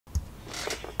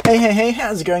Hey,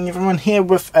 how's it going everyone? Here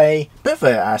with a bit of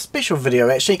a special video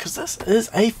actually, because this is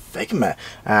a Figma.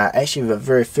 Actually the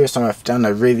very first time I've done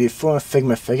a review for a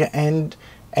Figma figure, and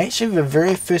actually the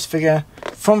very first figure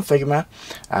from Figma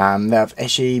that I've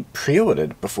actually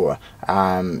pre-ordered before.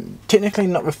 Technically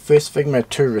not the first Figma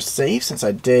to receive, since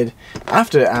I did,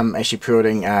 after actually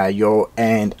pre-ordering Yoh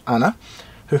and Anna,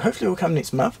 who hopefully will come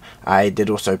next month. I did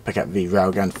also pick up the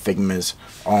Railgun Figmas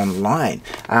online.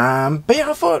 But yeah,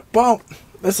 I thought, well,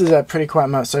 this is a pretty quiet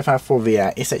month so far for the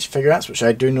S.H.Figuarts, which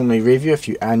I do normally review if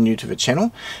you are new to the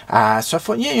channel. So I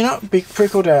thought, yeah, you know, it'd be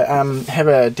pretty cool to have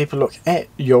a deeper look at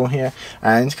Yoh here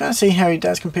and kind of see how he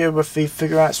does compare with the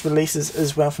Figuarts releases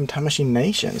as well from Tamashii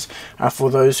Nations, for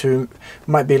those who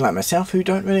might be like myself who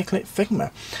don't really collect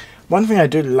Figma. One thing I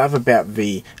do love about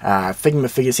the Figma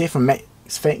figures here from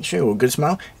Factory or Good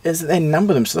Smile is that they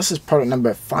number them. So this is product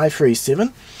number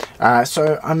 537.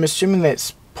 So I'm assuming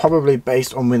that's probably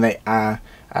based on when they are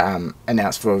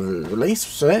announced for release,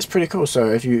 so that's pretty cool.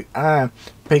 So if you are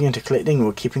big into collecting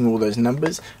or keeping all those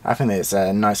numbers, I think that's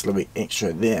a nice little bit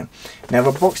extra there. Now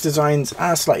the box designs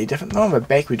are slightly different though. On the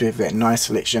back we do have that nice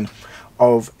selection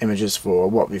of images for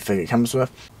what the figure comes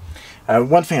with.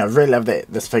 One thing I really love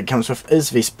that this figure comes with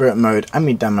is the Spirit Mode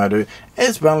Amidamaru,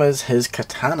 as well as his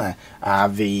katana,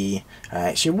 actually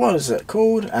what is it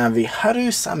called? The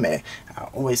Haru Same. I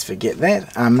always forget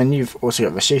that. And you've also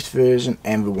got the sheathed version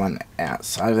and the one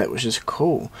outside of that, which is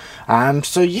cool.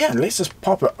 So yeah, let's just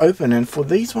pop it open, and for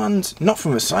these ones, not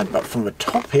from the side but from the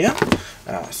top here,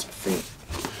 so I think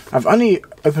I've only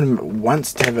opened them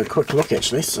once to have a quick look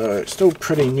actually, so still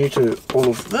pretty new to all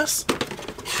of this.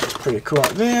 It's pretty cool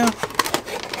up there.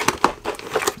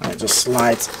 And it just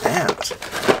slides out.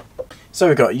 So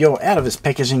we've got Yoh out of his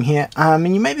packaging here.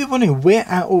 And you may be wondering, where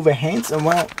are all the hands? And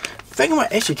well,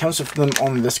 Figma actually comes with them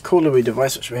on this cool little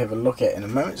device, which we'll have a look at in a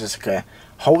moment, just like a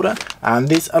holder.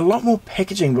 There's a lot more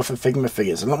packaging with the Figma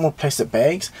figures, a lot more plastic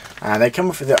bags. They come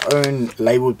with their own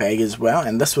labeled bag as well,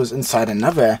 and this was inside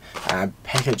another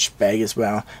packaged bag as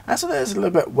well. So that is a little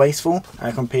bit wasteful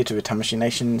compared to the Tamashii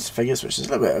Nations figures, which is a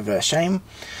little bit of a shame.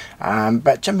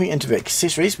 But jumping into the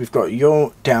accessories, we've got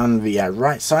Yoh down the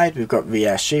right side. We've got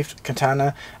the sheathed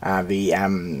katana, the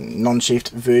non-sheathed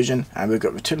version. We've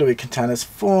got the two little katanas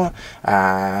for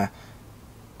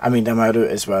Amidamaru,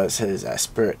 as well as his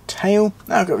spirit tail.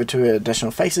 Now I've got the two additional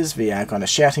faces, the kind of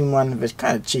shouting one, the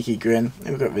kind of cheeky grin, and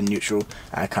we've got the neutral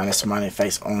kind of smiling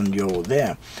face on Yoh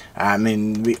there.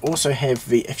 And we also have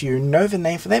the, if you know the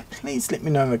name for that, please let me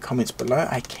know in the comments below.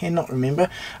 I cannot remember,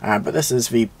 but this is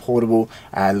the portable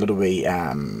little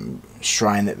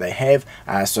shrine that they have.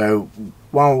 So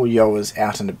while Yoh is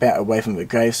out and about away from the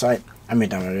gravesite,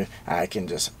 Amidamaru can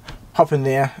just hop in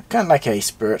there, kind of like a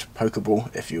spirit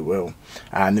pokeball, if you will.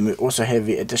 And then we also have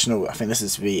the additional, I think this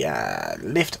is the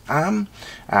left arm,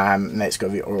 and that's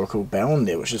got the oracle bell on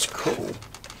there, which is cool.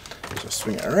 Just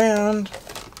swing it around.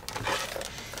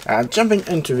 Jumping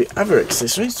into the other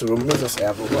accessories, so we'll move this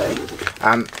out of the way.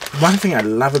 One thing I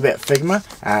love about Figma,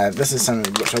 this is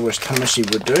something which I wish Tamashii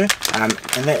would do, and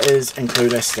that is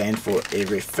include a stand for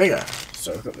every figure.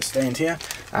 So we've got the stand here,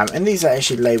 and these are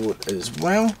actually labelled as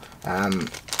well.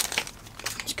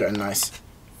 It's got a nice,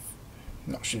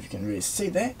 not sure if you can really see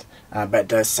that, but it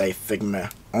does say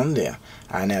Figma on there.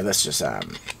 Now this just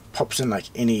pops in like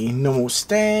any normal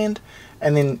stand,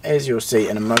 and then as you'll see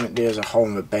in a moment, there's a hole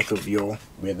in the back of Yoh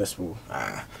where this will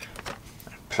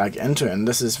plug into, and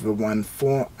this is the one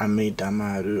for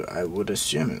Amidamaru, I would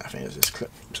assume, and I think it's just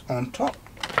clipped on top.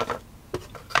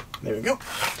 There we go.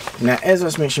 Now as I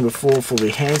was mentioning before, for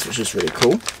the hands, which is really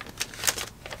cool,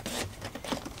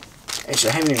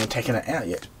 actually I haven't even taken it out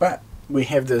yet, but we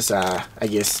have this I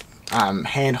guess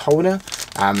hand holder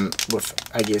with,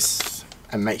 I guess,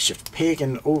 a makeshift peg,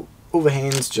 and all the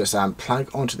hands just plug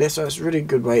onto there, so it's a really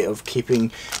good way of keeping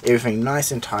everything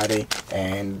nice and tidy,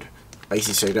 and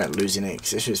basically so you don't lose any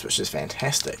accessories, which is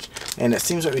fantastic. And it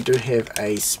seems like we do have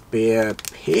a spare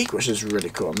peg, which is really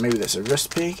cool. Maybe that's a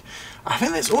wrist peg. I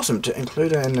think that's awesome to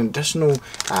include an additional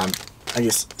I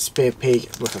guess spare peg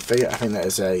with a figure. I think that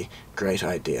is a great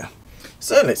idea.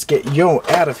 So let's get Yoh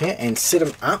out of here and set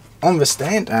him up on the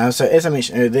stand. So as I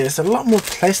mentioned earlier, there's a lot more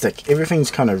plastic. Everything's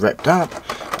kind of wrapped up.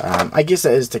 I guess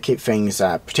that is to keep things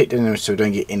protected so we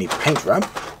don't get any paint rub.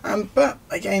 But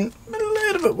again, a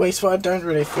little bit wasteful. I don't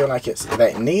really feel like it's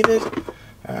that needed.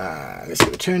 Let's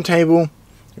get the turntable.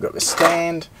 We've got the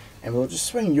stand. And we'll just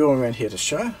swing Yoh around here to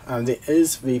show. There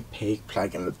is the peg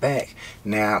plug in the back.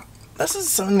 Now, this is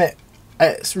something that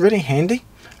it's really handy.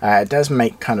 It does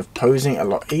make kind of posing a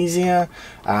lot easier,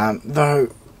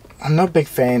 though I'm not a big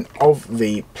fan of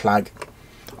the plug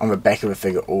on the back of a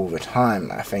figure all the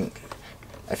time. I think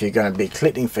if you're going to be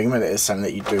collecting Figma, that is something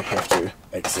that you do have to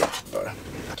accept though.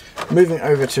 Moving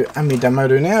over to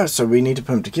Amidamoru now, so we need to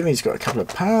put them together. He's got a couple of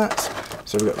parts.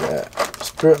 So we've got the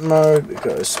spirit mode, we've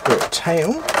got a spirit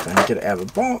tail, and get it out of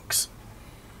the box.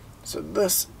 So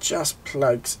this just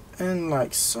plugs in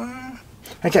like so.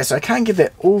 Okay, so I can't get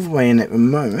that all the way in at the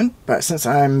moment, but since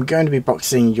I'm going to be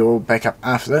boxing Yoh back up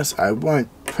after this, I won't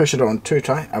push it on too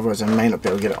tight, otherwise I may not be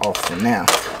able to get it off for now.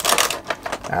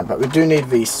 But we do need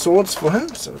these swords for him,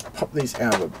 so let's pop these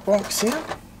out of the box here.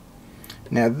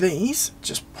 Now these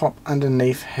just pop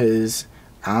underneath his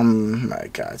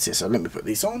guards here, so let me put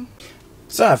these on.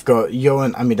 So I've got Yoh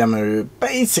and Amidamoru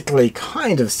basically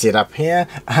kind of set up here,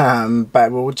 but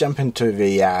we'll jump into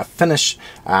the finish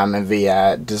and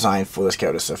the design for this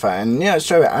character so far. And yeah,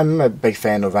 so I'm a big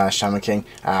fan of Shaman King.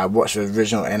 Watched the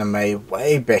original anime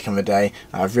way back in the day.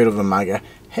 I've read all the manga.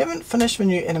 Haven't finished the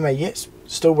new anime yet.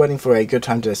 Still waiting for a good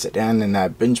time to sit down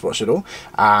and binge watch it all.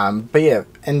 But yeah,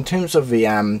 in terms of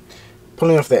the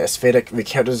pulling off that aesthetic, the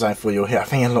character design for Yoh here, I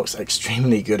think it looks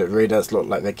extremely good. It really does look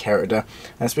like the character,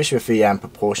 and especially with the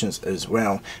proportions as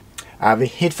well. The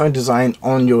headphone design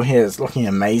on Yoh here is looking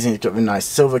amazing. It's got the nice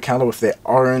silver colour with that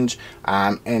orange,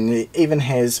 and it even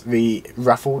has the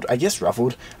ruffled, with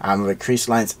the crease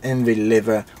lines in the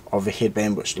leather of the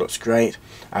headband, which looks great.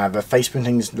 The face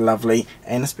printing is lovely,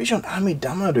 and especially on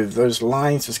Amidamoru, those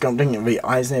lines for sculpting the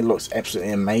eyes there looks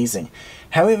absolutely amazing.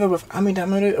 However, with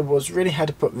Amidamoru, it was really hard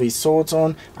to put these swords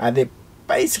on. They're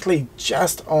basically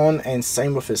just on, and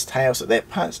same with his tail, so that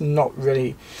part's not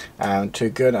really too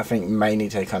good. I think may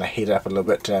need to kind of heat it up a little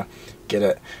bit to get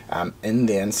it in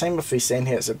there. And same with the sand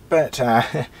here, it's a bit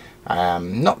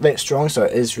not that strong, so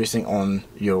it is resting on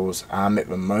Yoh's arm at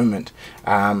the moment.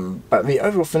 But the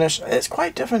overall finish, it's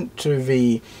quite different to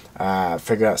the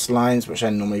Figuarts lines, which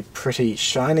are normally pretty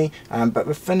shiny, but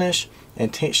the finish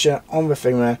and texture on the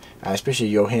Figma, especially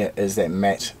Yoh here, is that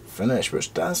matte finish,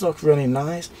 which does look really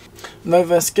nice. Though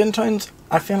the skin tones,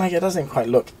 I feel like it doesn't quite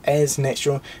look as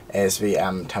natural as the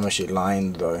Tamashii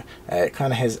line though.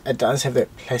 It does have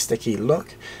that plasticky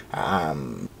look.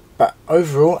 But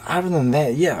overall, other than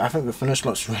that, yeah, I think the finish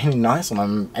looks really nice, and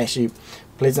I'm actually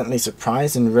pleasantly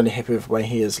surprised and really happy with the way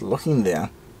he is looking there.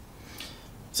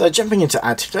 So jumping into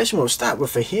articulation, we'll start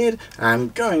with the head.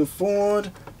 Going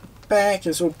forward, back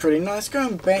is all pretty nice.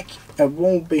 Going back, it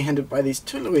will be hindered by these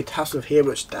two little tufts of hair,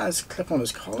 which does clip on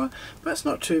his collar, but it's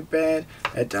not too bad.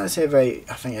 It does have I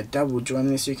think a double joint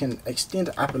there, so you can extend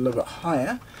it up a little bit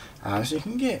higher, so you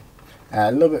can get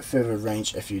a little bit further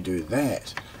range if you do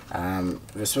that.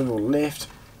 The swivel left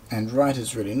and right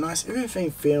is really nice. Everything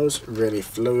feels really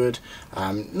fluid,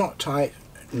 not tight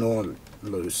nor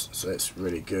loose, so that's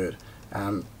really good.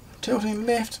 Tilting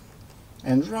left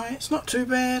and right, it's not too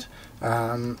bad.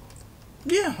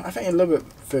 Yeah, I think a little bit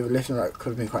further left and right could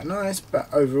have been quite nice, but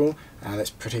overall that's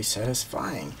pretty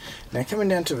satisfying. Now coming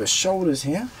down to the shoulders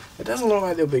here, it doesn't look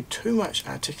like there'll be too much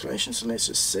articulation, so let's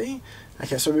just see.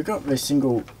 Okay, so we've got the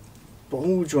single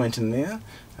ball joint in there,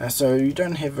 so you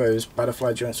don't have those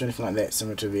butterfly joints or anything like that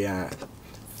similar to the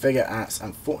Figuarts,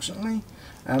 unfortunately.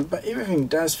 But everything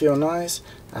does feel nice,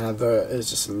 though it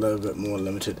is just a little bit more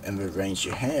limited in the range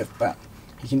you have. But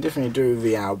you can definitely do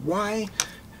the Y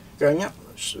going up,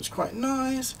 which is quite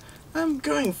nice.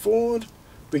 Going forward,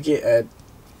 we get a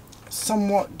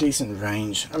somewhat decent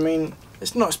range. I mean,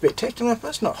 it's not spectacular, but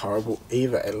it's not horrible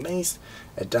either. At least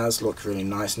it does look really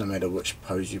nice no matter which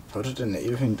pose you put it in.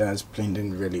 Everything does blend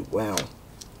in really well.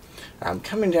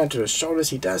 Coming down to his shoulders,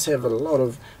 he does have a lot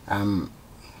of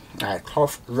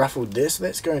cloth ruffled there, so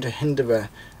that's going to hinder the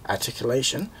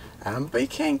articulation. But you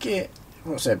can get,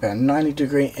 what's that, about a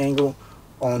 90-degree angle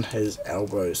on his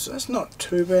elbows, so that's not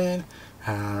too bad.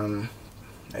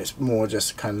 It's more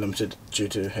just kind of limited due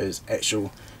to his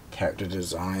actual character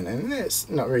design, and that's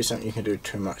not really something you can do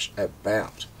too much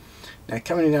about. Now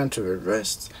coming down to the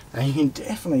wrists, you can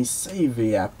definitely see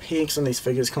the pegs on these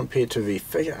figures compared to the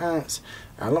Figuarts,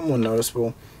 a lot more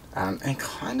noticeable, and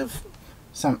kind of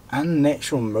some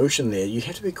unnatural motion there. You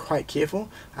have to be quite careful,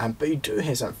 but you do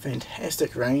have some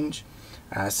fantastic range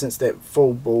since that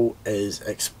full ball is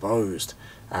exposed.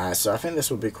 So I think this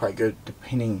will be quite good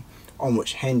depending on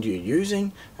which hand you're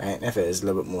using, and if it is a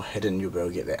little bit more hidden, you'll be able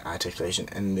to get that articulation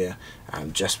in there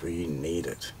just where you need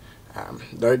it.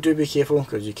 Though do be careful,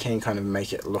 because you can kind of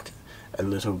make it look a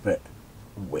little bit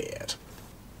weird.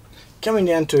 Coming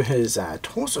down to his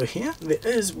torso here, there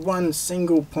is one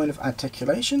single point of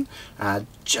articulation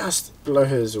just below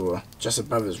his, or just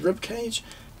above his rib cage,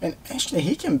 and actually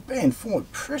he can bend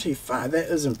forward pretty far. That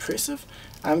is impressive.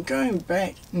 Going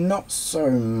back, not so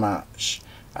much.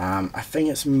 I think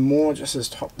it's more just his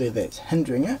top there that's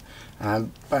hindering it,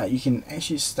 but you can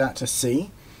actually start to see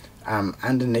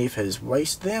underneath his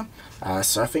waist there.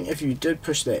 So I think if you did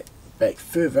push that back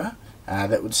further,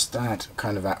 that would start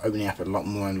kind of opening up a lot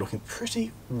more and looking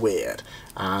pretty weird.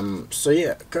 So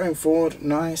yeah, going forward,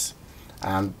 nice.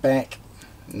 Back,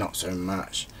 not so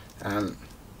much.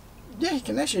 Yeah, you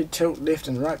can actually tilt left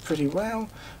and right pretty well,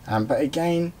 but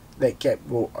again, that gap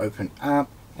will open up,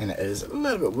 and it is a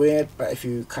little bit weird, but if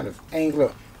you kind of angle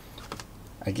it,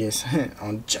 I guess,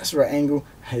 on just the right angle,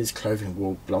 his clothing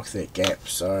will block that gap.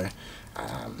 So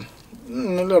a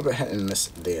little bit hit and miss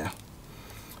there.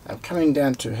 Coming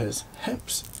down to his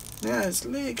hips, now his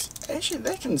legs, actually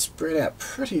they can spread out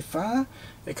pretty far.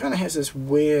 It kind of has this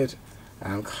weird,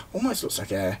 almost looks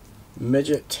like a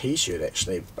midget t-shirt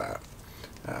actually, but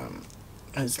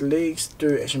his legs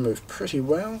do actually move pretty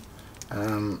well.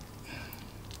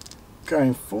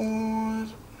 Going forward,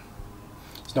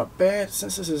 it's not bad.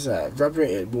 Since this is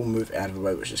rubbery, it will move out of the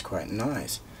way, which is quite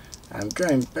nice.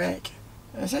 Going back,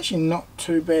 it's actually not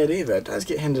too bad either. It does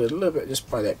get hindered a little bit just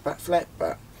by that butt flap,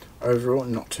 but overall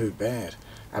not too bad.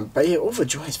 But yeah, all the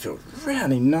joints feel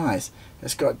really nice.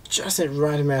 It's got just that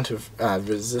right amount of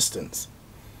resistance.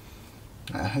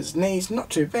 His knees, not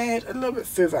too bad. A little bit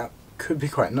further up could be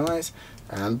quite nice,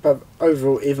 but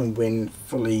overall, even when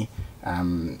fully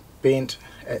bent,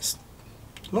 it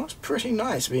looks pretty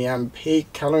nice. The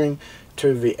peg colouring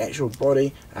to the actual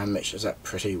body matches up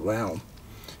pretty well.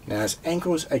 Now his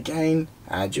ankles, again,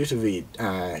 due to the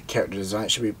character design,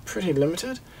 should be pretty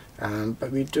limited,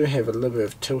 but we do have a little bit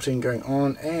of tilting going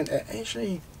on, and it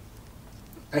actually,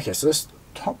 okay, so this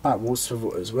top part will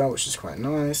swivel as well, which is quite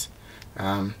nice.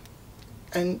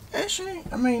 And actually,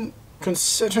 I mean,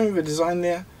 considering the design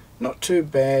there, not too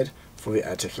bad for the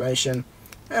articulation.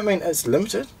 I mean, it's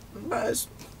limited, but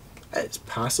it's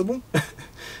passable.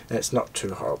 It's not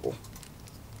too horrible.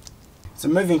 So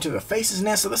moving to the faces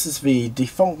now, so this is the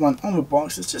default one on the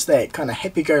box. It's just that kind of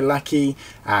happy-go-lucky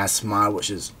smile, which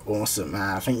is awesome.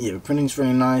 I think, yeah, the printing's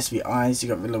really nice. The eyes, you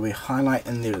got a little bit of highlight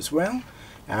in there as well.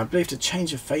 I believe to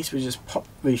change the face, we just pop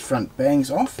the front bangs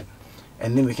off,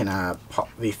 and then we can pop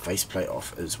the faceplate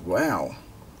off as well.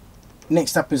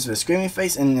 Next up is the screaming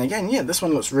face, and again, yeah, this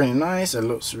one looks really nice. It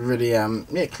looks really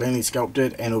yeah, cleanly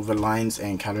sculpted, and all the lines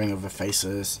and colouring of the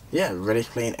faces, yeah, really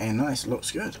clean and nice.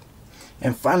 Looks good.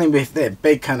 And finally, with that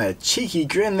big kind of cheeky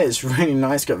grin, that's really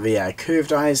nice. Got the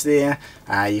curved eyes there.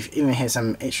 You've even had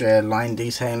some extra line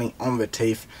detailing on the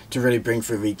teeth to really bring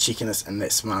through the cheekiness in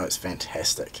that smile. It's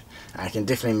fantastic. I can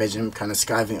definitely imagine him kind of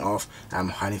skiving off,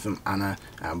 hiding from Anna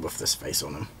with this face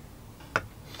on him.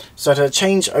 So to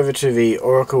change over to the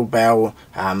Oracle Bell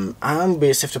arm, we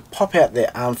just have to pop out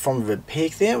that arm from the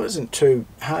peg there. It wasn't too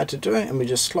hard to do, and we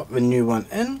just slot the new one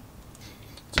in,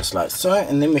 just like so,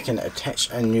 and then we can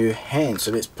attach a new hand.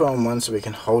 So let's put on one so we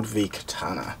can hold the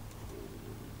katana.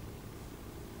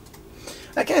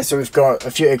 Okay, so we've got a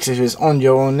few accessories on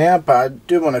Yoh now, but I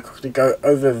do want to quickly go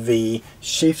over the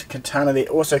sheathed katana that it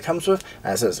also comes with.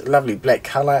 So it's lovely black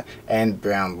colour and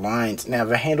brown lines. Now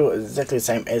the handle is exactly the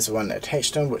same as the one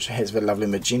attached to it, which has the lovely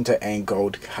magenta and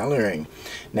gold colouring.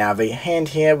 Now the hand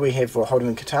here we have for holding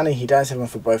the katana, he does have one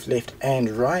for both left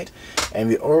and right.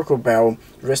 And the Oracle Bell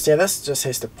wrist here, this just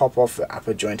has to pop off the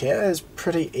upper joint here. It is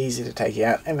pretty easy to take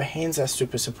out, and the hands are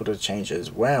super simple to change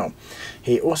as well.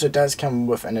 He also does come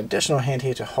with an additional hand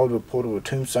here to hold a portable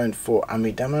tombstone for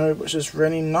Amidamo, which is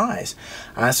really nice.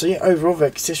 So yeah, overall the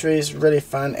accessory is really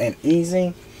fun and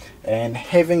easy, and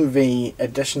having the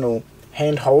additional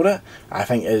hand holder I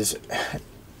think is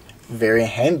very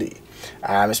handy,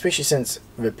 especially since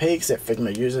the pegs that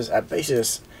Figma uses are basically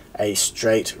just a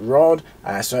straight rod,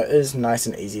 so it is nice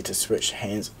and easy to switch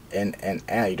hands in and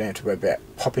out. You don't have to worry about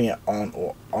popping it on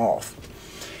or off.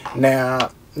 Now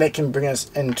that can bring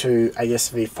us into, I guess,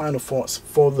 the final thoughts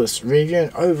for this review.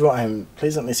 And overall, I'm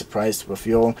pleasantly surprised with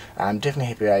Yoh. I'm definitely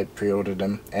happy I pre-ordered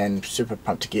them, and super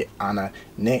pumped to get Anna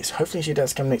next. Hopefully she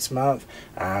does come next month,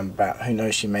 but who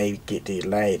knows, she may get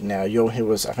delayed. Now Yoh here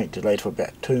was, I think, delayed for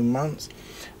about 2 months,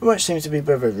 which seems to be a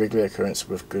bit of a regular occurrence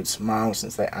with Good Smile,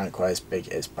 since they aren't quite as big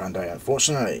as Bandai,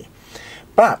 unfortunately.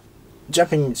 But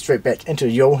jumping straight back into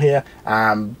Yoh here,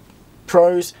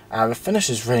 pros, the finish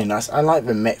is really nice. I like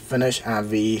the matte finish.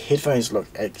 The headphones look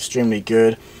extremely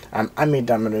good.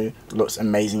 Amidamo looks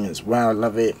amazing as well. I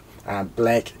love it.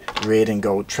 Black, red and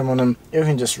gold trim on them.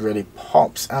 Everything just really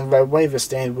pops. The way the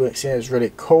stand works here is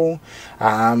really cool.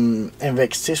 And the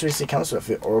accessories it comes with,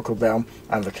 the Oracle Bell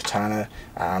and the katana,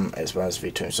 as well as the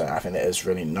tombstone, I think that is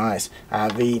really nice.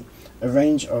 The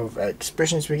range of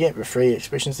expressions we get, the 3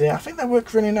 expressions there, I think they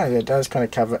work really nice. It does kind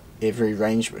of cover every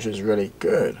range, which is really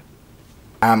good.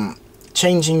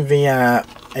 Changing the,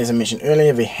 as I mentioned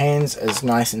earlier, the hands is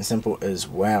nice and simple as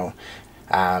well.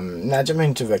 Now jumping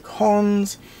into the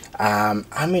cons,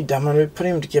 Ami Damaru,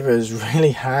 putting him together is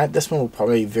really hard. This one will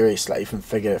probably vary slightly from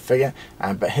figure to figure,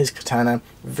 but his katana,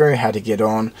 very hard to get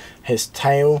on. His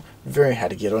tail, very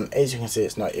hard to get on. As you can see,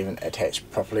 it's not even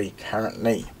attached properly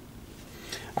currently.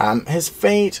 His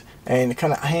feet and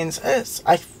kind of hands,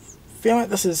 I feel like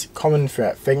this is common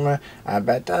throughout Figma, but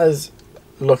it does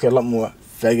look a lot more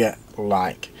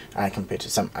figure-like compared to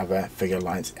some other figure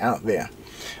lines out there.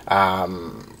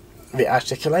 The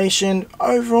articulation,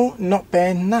 overall, not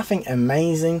bad, nothing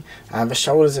amazing. The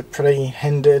shoulders are pretty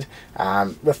hindered.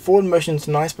 The forward motion's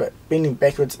nice, but bending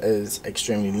backwards is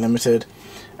extremely limited.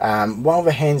 While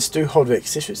the hands do hold the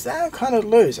accessories, they're kind of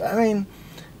loose. I mean,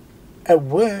 it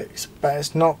works, but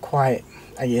it's not quite,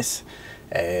 I guess,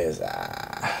 as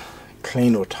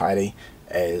clean or tidy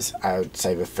as I would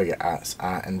say the figure arts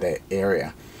are in that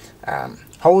area.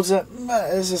 Holds it,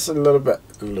 but it's just a little bit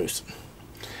loose.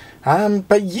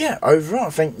 But yeah, overall I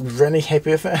think really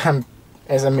happy with it.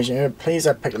 As I mentioned earlier, please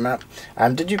I picked them up.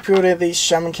 Did you pre-order these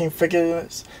Shaman King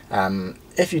figures?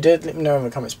 If you did, let me know in the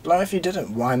comments below. If you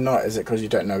didn't, why not? Is it because you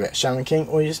don't know about Shaman King,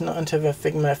 or you're just not into the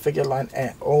Figma figure line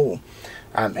at all?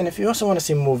 And if you also want to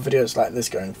see more videos like this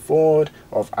going forward,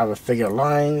 of other figure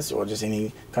lines, or just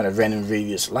any kind of random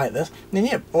reviews like this, then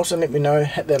yeah, also let me know,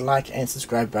 hit that like and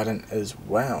subscribe button as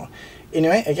well.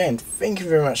 Anyway, again, thank you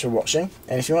very much for watching,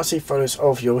 and if you want to see photos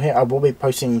of Yoh here, I will be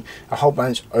posting a whole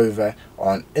bunch over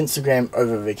on Instagram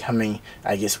over the coming,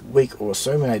 I guess, week or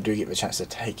so when I do get the chance to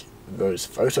take those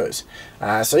photos.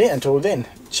 So yeah, until then,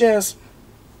 cheers!